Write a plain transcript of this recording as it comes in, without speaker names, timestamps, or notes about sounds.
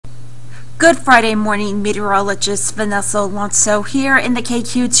Good Friday morning, meteorologist Vanessa Alonso here in the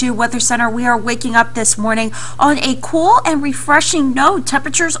KQ2 Weather Center. We are waking up this morning on a cool and refreshing note.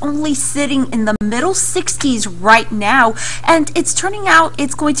 Temperatures only sitting in the middle 60s right now, and it's turning out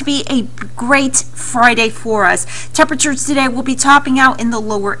it's going to be a great Friday for us. Temperatures today will be topping out in the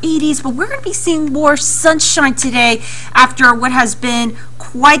lower 80s, but we're going to be seeing more sunshine today after what has been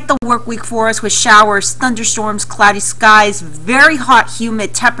quite the work week for us with showers, thunderstorms, cloudy skies, very hot,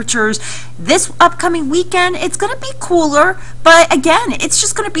 humid temperatures. This upcoming weekend, it's going to be cooler, but again, it's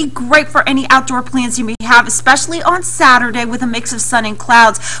just going to be great for any outdoor plans you may have, especially on Saturday with a mix of sun and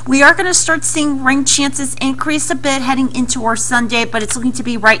clouds. We are going to start seeing rain chances increase a bit heading into our Sunday, but it's looking to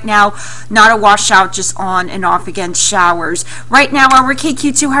be right now not a washout, just on and off again showers. Right now, our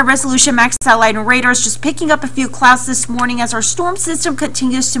KQ2 high resolution max satellite and radar is just picking up a few clouds this morning as our storm system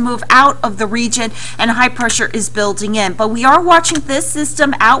continues to move out of the region and high pressure is building in. But we are watching this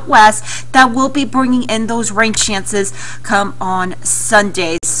system out west that will be bringing in those rain chances come on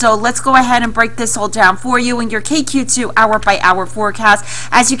Sunday. So let's go ahead and break this all down for you in your KQ2 hour by hour forecast.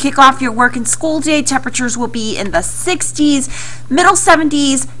 As you kick off your work and school day, temperatures will be in the 60s, middle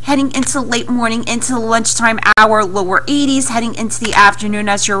 70s, heading into late morning, into the lunchtime hour, lower 80s, heading into the afternoon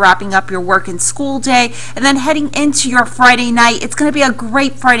as you're wrapping up your work and school day, and then heading into your Friday night. It's going to be a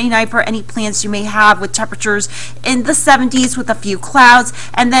great Friday night for any plans you may have with temperatures in the 70s with a few clouds,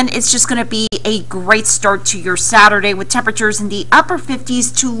 and then it's just going to be a great start to your Saturday with temperatures in the upper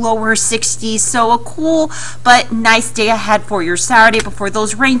 50s to lower 60s. So a cool but nice day ahead for your Saturday before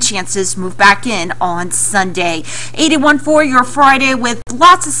those rain chances move back in on Sunday. 81 for your Friday with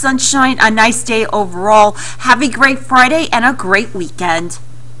lots of sunshine, a nice day overall. Have a great Friday and a great weekend.